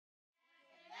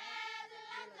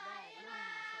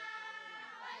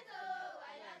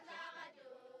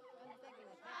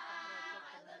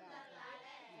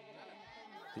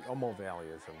The Omo Valley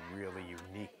is a really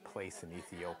unique place in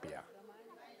Ethiopia.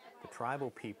 The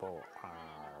tribal people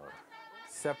are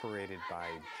separated by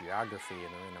geography and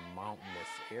they're in a mountainous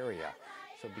area.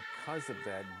 So because of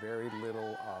that, very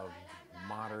little of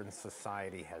modern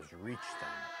society has reached them.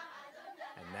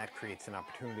 And that creates an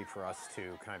opportunity for us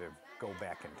to kind of go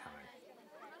back in time.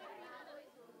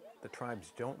 The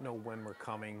tribes don't know when we're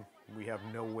coming. We have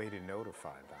no way to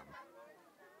notify them.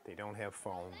 They don't have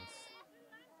phones.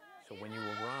 So when you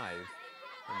arrive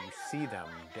and you see them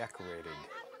decorated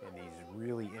in these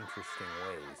really interesting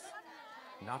ways,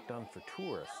 not done for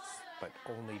tourists, but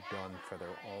only done for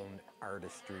their own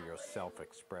artistry or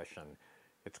self-expression,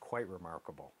 it's quite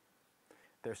remarkable.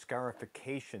 Their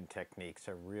scarification techniques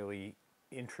are really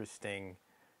interesting,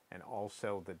 and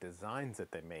also the designs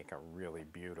that they make are really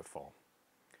beautiful.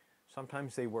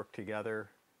 Sometimes they work together.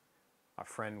 A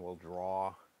friend will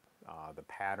draw the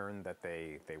pattern that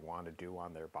they want to do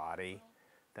on their body.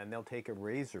 Then they'll take a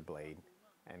razor blade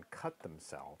and cut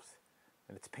themselves,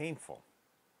 and it's painful.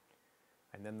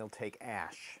 And then they'll take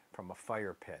ash from a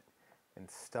fire pit and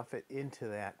stuff it into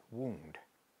that wound.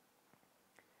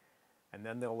 And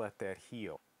then they'll let that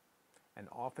heal. And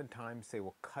oftentimes they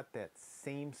will cut that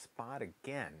same spot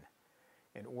again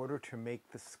in order to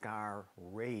make the scar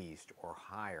raised or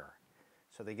higher.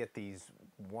 So they get these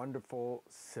wonderful,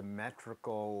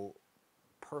 symmetrical,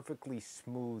 perfectly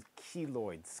smooth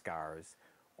keloid scars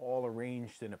all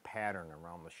arranged in a pattern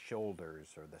around the shoulders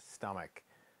or the stomach.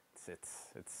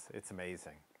 It's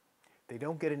amazing. They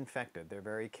don't get infected. They're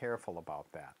very careful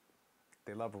about that.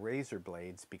 They love razor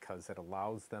blades because it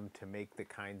allows them to make the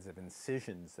kinds of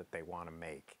incisions that they want to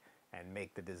make and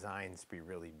make the designs be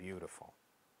really beautiful.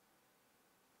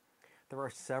 There are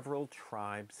several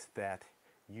tribes that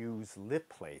use lip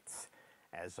plates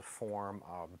as a form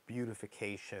of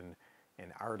beautification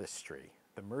and artistry.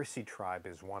 The Mercy tribe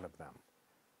is one of them.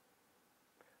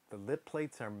 The lip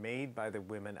plates are made by the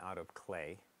women out of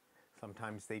clay.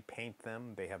 Sometimes they paint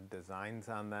them, they have designs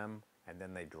on them, and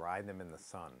then they dry them in the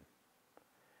sun.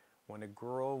 When a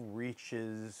girl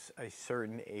reaches a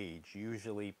certain age,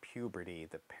 usually puberty,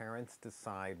 the parents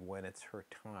decide when it's her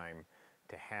time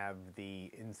to have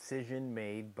the incision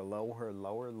made below her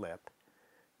lower lip,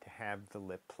 to have the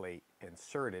lip plate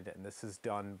inserted, and this is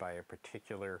done by a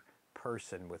particular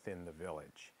person within the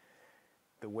village.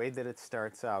 The way that it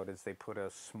starts out is they put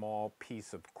a small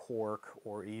piece of cork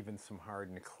or even some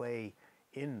hardened clay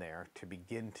in there to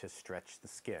begin to stretch the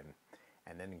skin.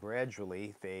 And then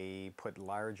gradually they put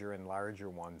larger and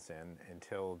larger ones in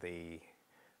until the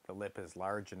lip is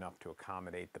large enough to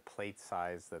accommodate the plate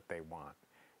size that they want.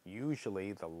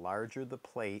 Usually the larger the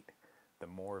plate, the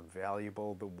more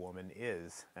valuable the woman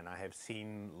is. And I have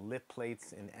seen lip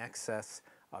plates in excess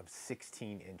of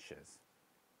 16 inches.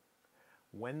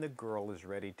 When the girl is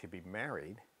ready to be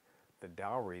married, the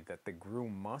dowry that the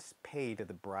groom must pay to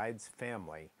the bride's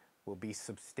family will be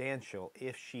substantial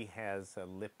if she has a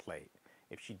lip plate.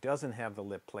 If she doesn't have the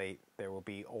lip plate, there will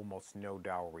be almost no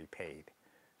dowry paid.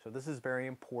 So this is very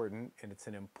important, and it's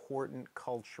an important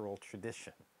cultural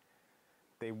tradition.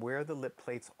 They wear the lip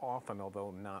plates often,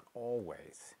 although not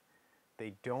always.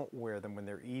 They don't wear them when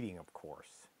they're eating, of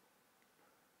course.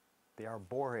 The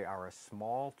Arbore are a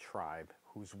small tribe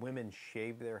whose women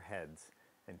shave their heads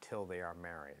until they are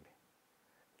married.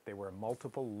 They wear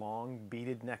multiple long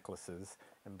beaded necklaces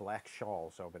and black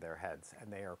shawls over their heads,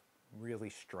 and they are really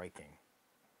striking.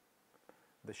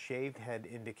 The shaved head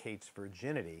indicates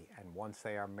virginity, and once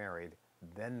they are married,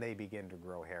 then they begin to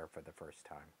grow hair for the first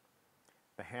time.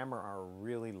 The Hammer are a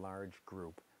really large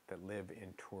group that live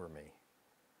in Turmi.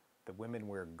 The women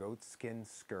wear goatskin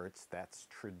skirts, that's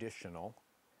traditional,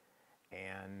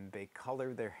 and they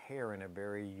color their hair in a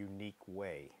very unique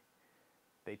way.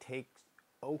 They take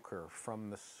ochre from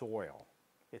the soil.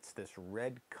 It's this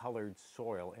red colored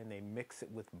soil, and they mix it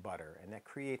with butter, and that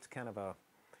creates kind of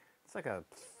it's like a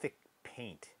thick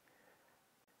paint.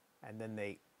 And then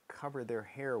they cover their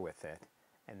hair with it,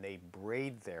 and they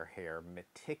braid their hair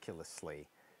meticulously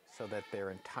so that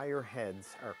their entire heads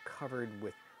are covered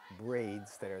with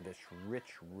braids that are this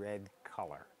rich red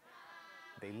color.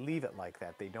 They leave it like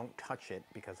that. They don't touch it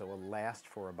because it will last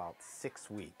for about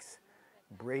 6 weeks.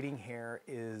 Braiding hair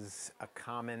is a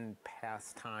common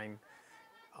pastime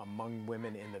among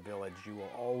women in the village. You will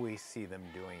always see them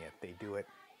doing it. They do it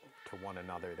to one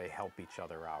another. They help each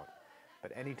other out.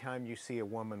 But anytime you see a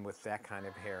woman with that kind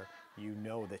of hair, you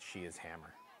know that she is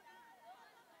Hammer.